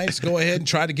the Giants. Go ahead and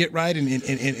try to get right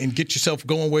and get yourself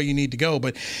going where you need to go.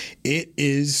 But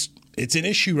it's an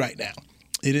issue right now.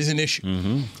 It is an issue.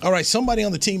 Mm-hmm. All right, somebody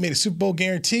on the team made a Super Bowl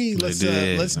guarantee. Let's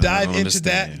dive into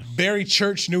that. Barry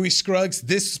Church, Newy Scruggs.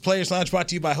 This is Players Lounge, brought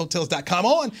to you by Hotels.com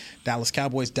on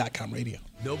DallasCowboys.com radio.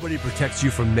 Nobody protects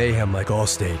you from mayhem like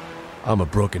Allstate. I'm a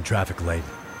broken traffic light.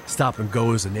 Stop and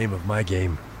go is the name of my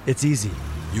game. It's easy.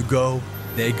 You go,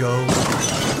 they go.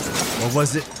 Or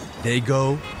was it they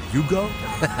go, you go?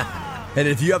 And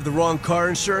if you have the wrong car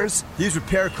insurance, these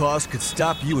repair costs could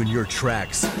stop you in your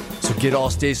tracks. So get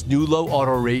Allstate's new low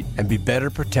auto rate and be better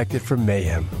protected from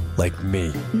mayhem, like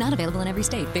me. Not available in every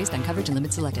state based on coverage and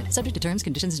limits selected. Subject to terms,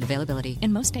 conditions, and availability.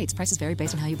 In most states, prices vary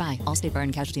based on how you buy. Allstate Bar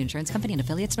and Casualty Insurance Company and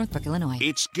affiliates, Northbrook, Illinois.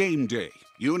 It's game day.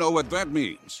 You know what that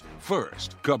means.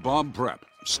 First, kebab prep.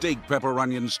 Steak, pepper,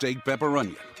 onion, steak, pepper,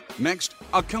 onion. Next,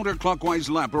 a counterclockwise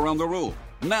lap around the room.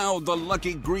 Now the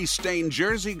lucky grease-stained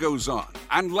jersey goes on.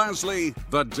 And lastly,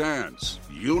 the dance.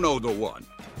 You know the one.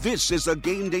 This is a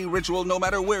game day ritual no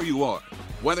matter where you are.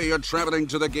 Whether you're traveling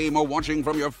to the game or watching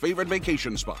from your favorite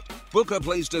vacation spot, book a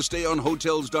place to stay on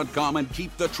Hotels.com and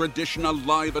keep the tradition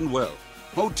alive and well.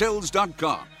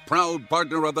 Hotels.com. proud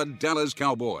partner of the Dallas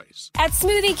Cowboys. At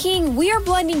Smoothie King, we are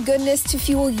blending goodness to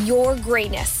fuel your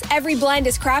greatness. Every blend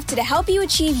is crafted to help you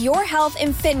achieve your health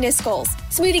and fitness goals.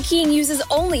 Smoothie King uses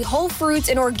only whole fruits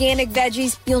and organic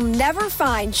veggies. You'll never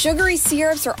find sugary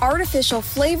syrups or artificial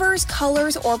flavors,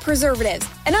 colors, or preservatives.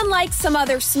 And unlike some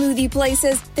other smoothie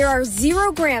places, there are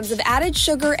 0 grams of added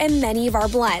sugar in many of our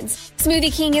blends.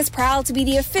 Smoothie King is proud to be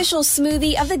the official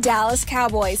smoothie of the Dallas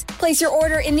Cowboys. Place your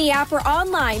order in the app or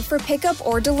online for pickup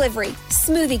or delivery.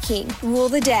 Smoothie King, rule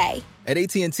the day. At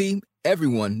AT&T,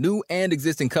 everyone, new and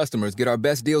existing customers, get our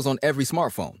best deals on every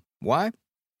smartphone. Why?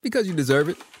 Because you deserve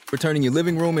it. We're turning your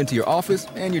living room into your office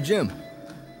and your gym.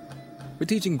 We're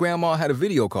teaching Grandma how to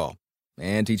video call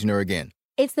and teaching her again.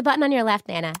 It's the button on your left,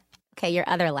 Nana. Okay, your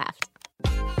other left.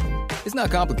 It's not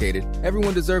complicated.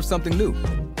 Everyone deserves something new.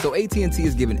 So AT&T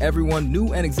is giving everyone,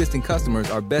 new and existing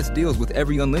customers, our best deals with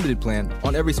every unlimited plan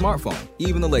on every smartphone,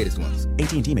 even the latest ones.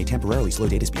 AT&T may temporarily slow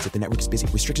data speeds if the network is busy.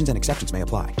 Restrictions and exceptions may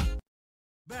apply.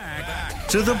 Back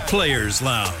to the Players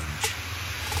Lounge.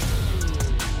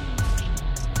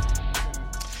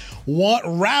 Want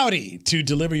Rowdy to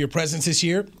deliver your presents this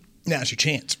year? Now's your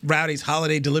chance. Rowdy's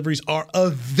holiday deliveries are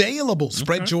available.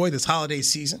 Spread joy this holiday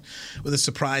season with a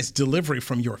surprise delivery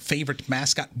from your favorite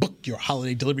mascot. Book your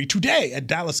holiday delivery today at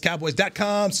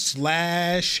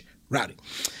DallasCowboys.com/Rowdy.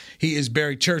 He is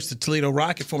Barry Church, the Toledo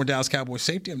Rocket, former Dallas Cowboys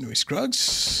safety. I'm Newy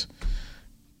Scruggs,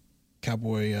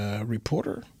 Cowboy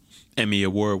reporter. Emmy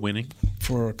Award winning.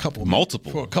 For a couple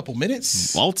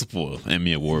minutes. Multiple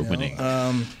Emmy Award winning.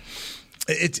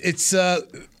 It's the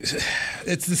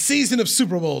season of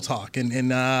Super Bowl talk, and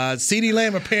CeeDee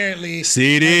Lamb apparently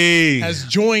has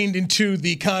joined into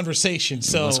the conversation.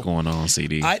 So what's going on,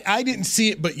 CD? I didn't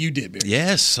see it, but you did, Barry.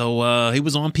 Yes, so he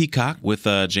was on Peacock with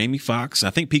Jamie Foxx.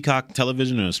 I think Peacock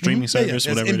Television or streaming service,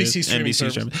 whatever NBC it is.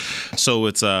 NBC service. So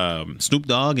it's Snoop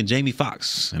Dogg and Jamie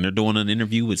Foxx, and they're doing an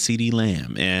interview with CeeDee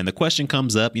Lamb. And the question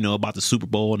comes up, about the Super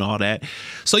Bowl and all that.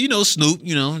 So Snoop,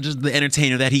 just the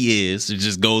entertainer that he is, it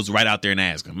just goes right out there and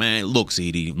asks him, man, look,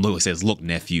 CeeDee. Look, says, look,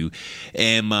 nephew,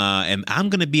 and I'm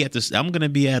gonna be at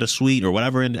a suite or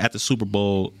whatever at the Super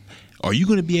Bowl. Are you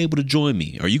gonna be able to join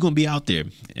me? Are you gonna be out there?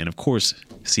 And of course,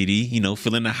 CeeDee,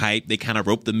 feeling the hype, they kind of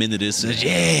roped them into this. Says,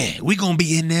 yeah, we gonna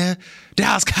be in there.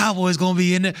 Dallas Cowboys gonna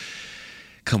be in there.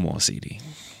 Come on, CeeDee.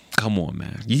 Come on,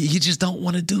 man. You just don't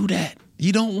want to do that.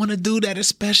 You don't want to do that,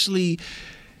 especially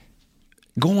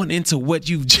going into what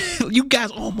you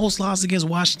guys almost lost against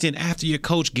Washington after your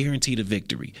coach guaranteed a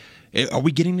victory. Are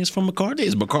we getting this from McCarthy?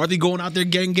 Is McCarthy going out there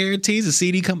getting guarantees? Is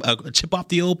CeeDee come chip off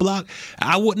the old block?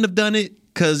 I wouldn't have done it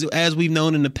because, as we've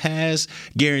known in the past,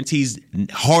 guarantees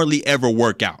hardly ever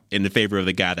work out in the favor of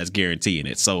the guy that's guaranteeing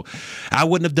it. So I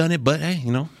wouldn't have done it. But hey,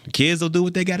 kids will do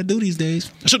what they got to do these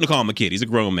days. I shouldn't have called him a kid. He's a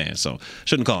grown man, so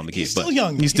shouldn't call him a kid. He's still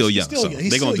young. He's still young.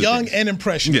 He's still young and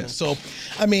impressionable. Yes. So,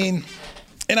 I mean,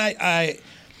 and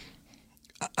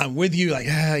I'm with you. Like,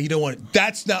 you don't want.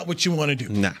 That's not what you want to do.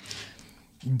 Nah.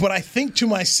 But I think to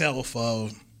myself,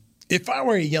 if I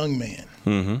were a young man,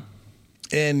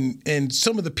 and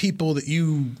some of the people that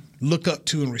you look up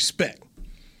to and respect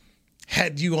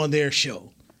had you on their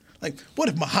show, like, what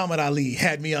if Muhammad Ali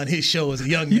had me on his show as a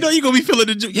young man? You're gonna be feeling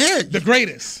the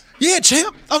greatest. Yeah,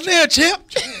 champ. I'm there, champ.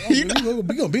 We're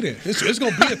gonna be there. It's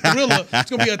gonna be a thriller. It's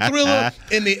gonna be a thriller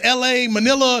in the LA,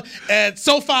 Manila, at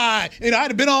SoFi. I'd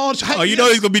have been on. He's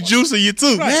gonna be juicing you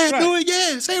too. Right. Do it.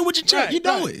 Yeah, say it with your church. It.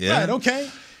 Yeah. Right. Okay.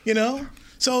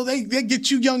 So they get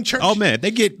you young church. Oh man,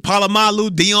 they get Palomalu,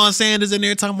 Deion Sanders in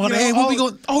there talking about, hey, what we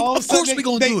going? Oh, of course we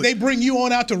gonna do it. They bring you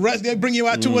on out to rest. They bring you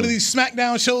out to one of these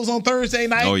SmackDown shows on Thursday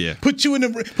night. Oh yeah. Put you in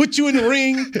the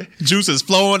ring. Juice is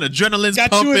flowing, adrenaline's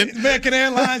got pumping. Got you in American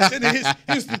Airlines.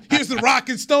 Here's the Rock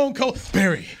and Stone Cold.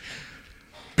 Barry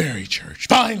Church.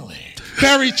 Finally.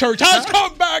 Barry Church has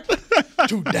come back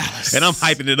to Dallas. And I'm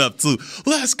hyping it up too.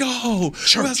 Let's go.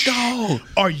 Church, let's go.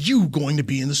 Are you going to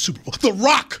be in the Super Bowl? The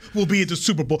Rock will be at the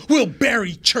Super Bowl. Will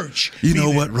Barry Church You know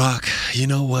what, Rock? You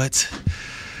know what?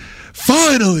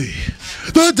 Finally,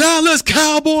 the Dallas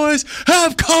Cowboys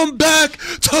have come back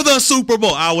to the Super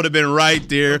Bowl. I would have been right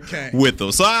there with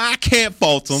them. So I can't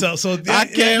fault them. I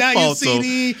can't fault them.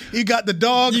 You got the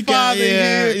dog father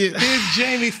here. Here's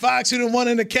Jamie Foxx, who won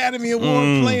an Academy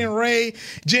Award playing Ray.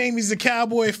 Jamie's a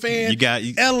Cowboy fan.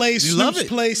 L.A. Snoop's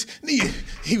place.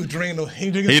 He was drinking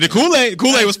the Kool-Aid.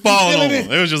 Kool-Aid was falling over.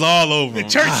 It was just all over. The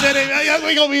church said,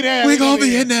 we're going to be there. We're going to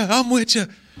be in there. I'm with you.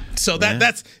 So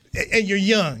that's... And you're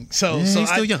young. So he's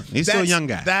still young. He's still a young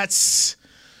guy. That's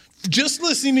Just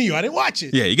listening to you. I didn't watch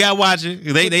it. Yeah, you gotta watch it.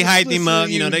 They hyped him up.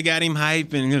 You. They got him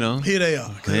hype, and here they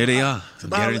are. There they are.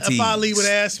 If Ali would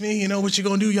ask me, what you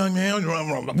gonna do, young man? We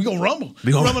gonna rumble.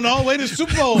 We rumbling all the way to the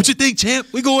Super Bowl. What you think, champ?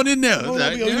 We going in there. We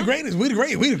the greatest. We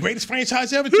the greatest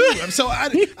franchise ever. Too. So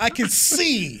I can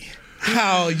see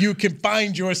how you can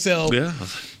find yourself. Yeah.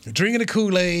 Drinking the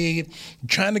Kool-Aid,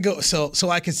 trying to go. So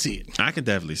I can see it. I can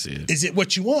definitely see it. Is it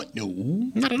what you want? No,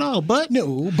 not at all.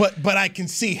 But I can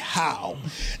see how.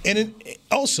 And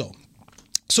also,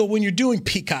 so when you're doing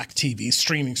Peacock TV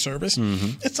streaming service,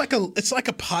 it's like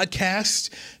a podcast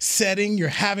setting. You're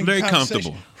having very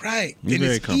conversation. comfortable, right? You're and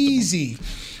very it's comfortable. Easy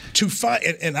to find.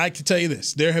 And I can tell you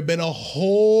this: there have been a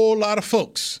whole lot of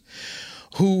folks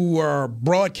who are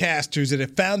broadcasters that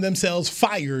have found themselves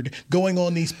fired going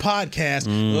on these podcasts,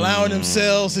 allowing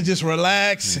themselves to just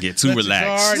relax, get too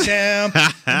relaxed, guard down,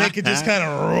 and they can just kind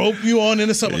of rope you on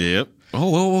into something. Yep.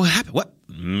 Oh, what happened? What?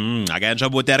 I got in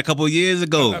trouble with that a couple of years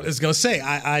ago. I was gonna say,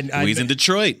 we was in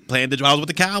Detroit playing. I was with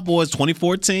the Cowboys,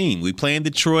 2014. We played in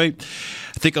Detroit.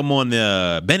 I think I'm on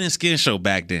the Ben and Skin show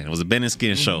back then. It was a Ben and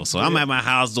Skin show. So I'm at my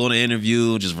house doing an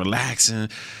interview, just relaxing.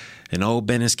 And old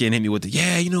Ben and Skin hit me with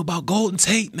about Golden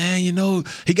Tate, man.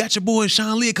 He got your boy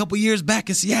Sean Lee a couple years back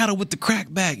in Seattle with the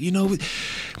crackback.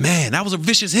 Man, that was a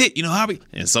vicious hit.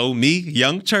 And so me,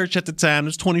 young church at the time, it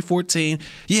was 2014.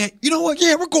 Yeah, you know what?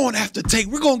 Yeah, we're going after Tate.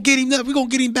 We're going to get him up. We're going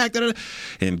to get him back.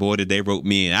 And boy, did they rope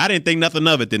me in. I didn't think nothing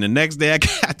of it. Then the next day I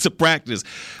got to practice.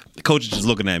 The coach is just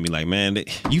looking at me like, man,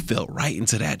 you fell right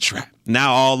into that trap.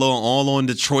 Now all on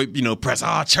Detroit, press.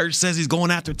 Oh, Church says he's going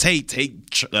after Tate.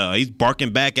 He's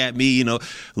barking back at me.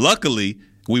 Luckily,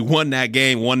 we won that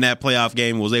game, won that playoff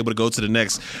game, was able to go to the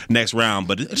next round.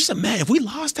 But just imagine if we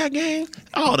lost that game,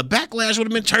 the backlash would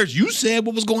have been Church. You said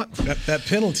what was going on. That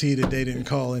penalty that they didn't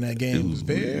call in that game was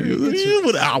very.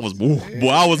 I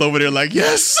was over there like,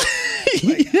 yes.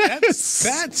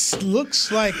 That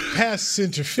looks like pass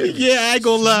interference. Yeah, I ain't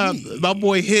gonna lie. My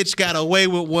boy Hitch got away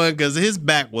with one because his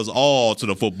back was all to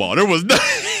the football. There was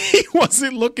he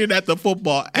wasn't looking at the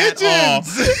football at all.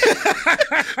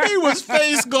 He was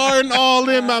face guarding all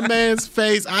in my man's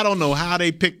face. I don't know how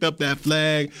they picked up that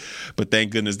flag, but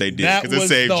thank goodness they did because it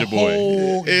saved your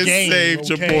boy. It saved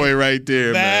your boy right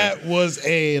there, man. That was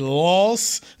a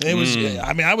loss. It was.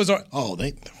 I was.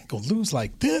 They gonna lose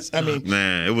like this.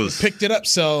 Man, it was picked it up.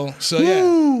 So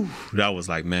yeah, that was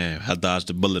like, man, I dodged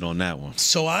a bullet on that one.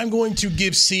 So I'm going to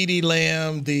give CeeDee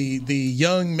Lamb the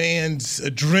young man's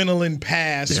adrenaline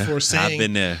pass for saying I've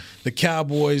been there. The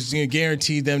Cowboys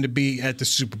guaranteed them to be at the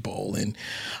Super Bowl, and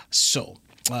so.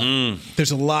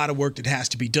 There's a lot of work that has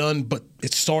to be done, but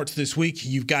it starts this week.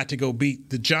 You've got to go beat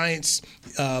the Giants.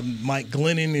 Mike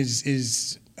Glennon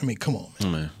is. Come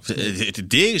on, man.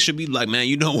 Diggs should be like, man,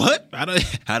 you know what? I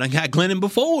done got Glennon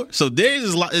before. So Diggs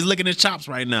is licking his chops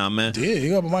right now, man. Yeah, you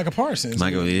got Michael Parsons.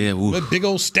 That big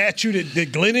old statue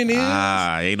that Glennon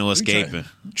is. Ain't no escaping.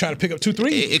 Try to pick up 2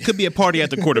 3s. It could be a party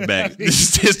at the quarterback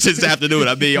this afternoon.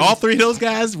 All three of those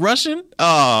guys rushing.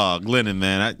 Oh, Glennon,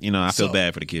 man. I feel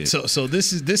bad for the kids. So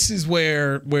this is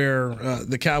where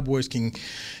the Cowboys can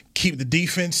keep the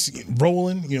defense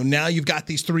rolling. Now you've got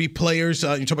these 3 players.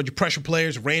 You talk about your pressure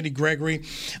players: Randy Gregory,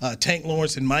 Tank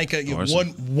Lawrence, and Micah.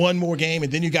 One more game,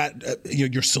 and then you got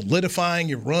you're solidifying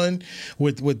your run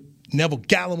with Neville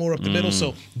Gallimore up the middle.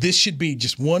 So this should be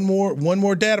just one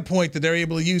more data point that they're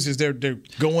able to use as they're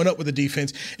going up with the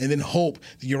defense, and then hope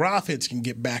that your offense can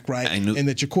get back right and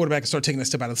that your quarterback can start taking that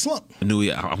step out of the slump.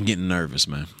 I'm getting nervous,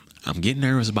 man. I'm getting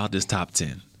nervous about this top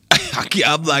 10.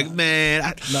 I'm like, man.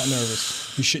 Not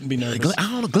nervous. You shouldn't be nervous. I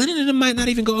don't know. Glennon might not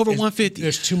even go over 150.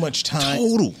 There's too much time.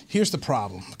 Total. Here's the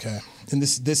problem, okay? And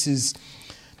this is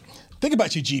 – think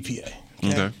about your GPA,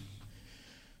 okay?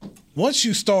 Once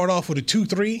you start off with a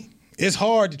 2.3, it's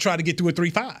hard to try to get to a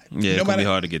 3.5. Yeah, it can be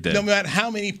hard to get that. No matter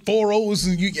how many 4.0s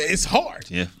it's hard.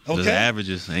 Yeah, okay? The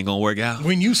averages ain't going to work out.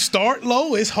 When you start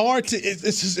low, it's hard to –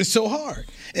 it's so hard.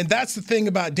 And that's the thing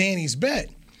about Danny's bet.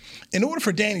 In order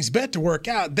for Danny's bet to work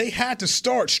out, they had to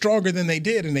start stronger than they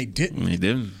did, and they didn't. They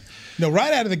didn't.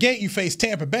 Right out of the gate, you face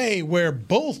Tampa Bay, where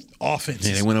both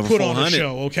offenses they went over put 400. on a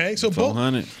show. Okay, so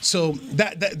 400. So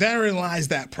therein lies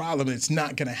that problem. It's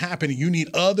not going to happen. You need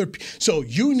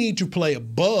you need to play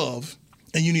above,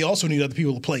 and you also need other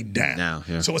people to play down.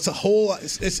 Yeah. So it's a whole.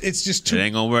 It's just too. It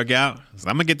ain't gonna work out.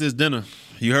 I'm gonna get this dinner.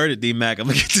 You heard it, D-Mac. I'm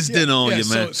gonna get this dinner on you,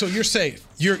 man. So you're safe.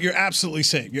 You're absolutely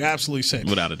safe. You're absolutely safe.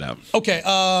 Without a doubt. Okay.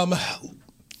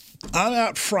 I'm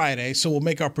out Friday, so we'll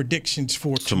make our predictions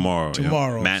for tomorrow.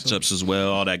 Matchups as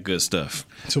well, all that good stuff.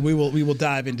 So we will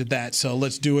dive into that. So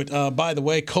let's do it. By the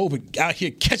way, COVID out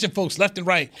here catching folks left and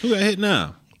right. Who got hit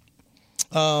now?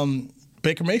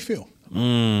 Baker Mayfield.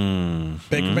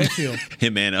 Baker Mayfield.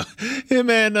 Him and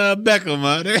Beckham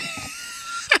out there.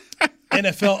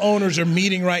 NFL owners are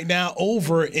meeting right now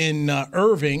over in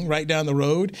Irving, right down the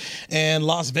road, and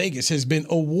Las Vegas has been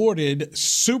awarded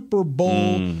Super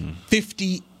Bowl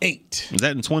 58. Is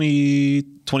that in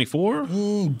 2024?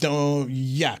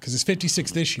 Yeah, because it's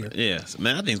 56 this year. Yes,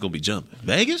 man, I think it's gonna be jumping.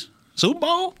 Vegas Super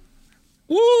Bowl.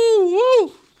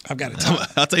 Woo! I've got a time.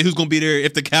 I'll tell you who's gonna be there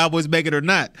if the Cowboys make it or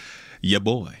not. Your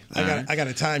boy. I got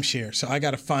a timeshare, so I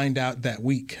got to find out that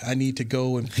week. I need to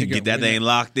go and figure get that thing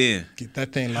locked in. Get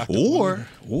that thing locked in.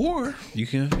 Or you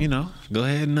can, go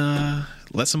ahead and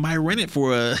let somebody rent it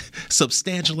for a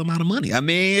substantial amount of money. I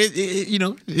mean,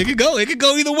 it could go. It could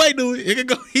go either way, dude. It could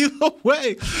go either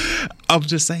way. I'm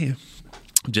just saying,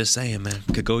 man.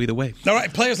 It could go either way. All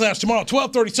right, Players Lounge tomorrow,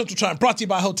 12:30 Central Time, brought to you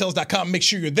by Hotels.com. Make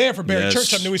sure you're there for Barry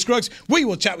Church. I'm Newy Scruggs. We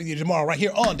will chat with you tomorrow right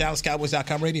here on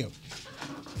DallasCowboys.com radio.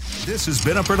 This has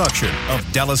been a production of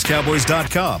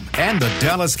DallasCowboys.com and the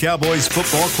Dallas Cowboys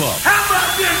Football Club. How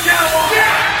about this, Cowboys?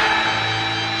 Yeah!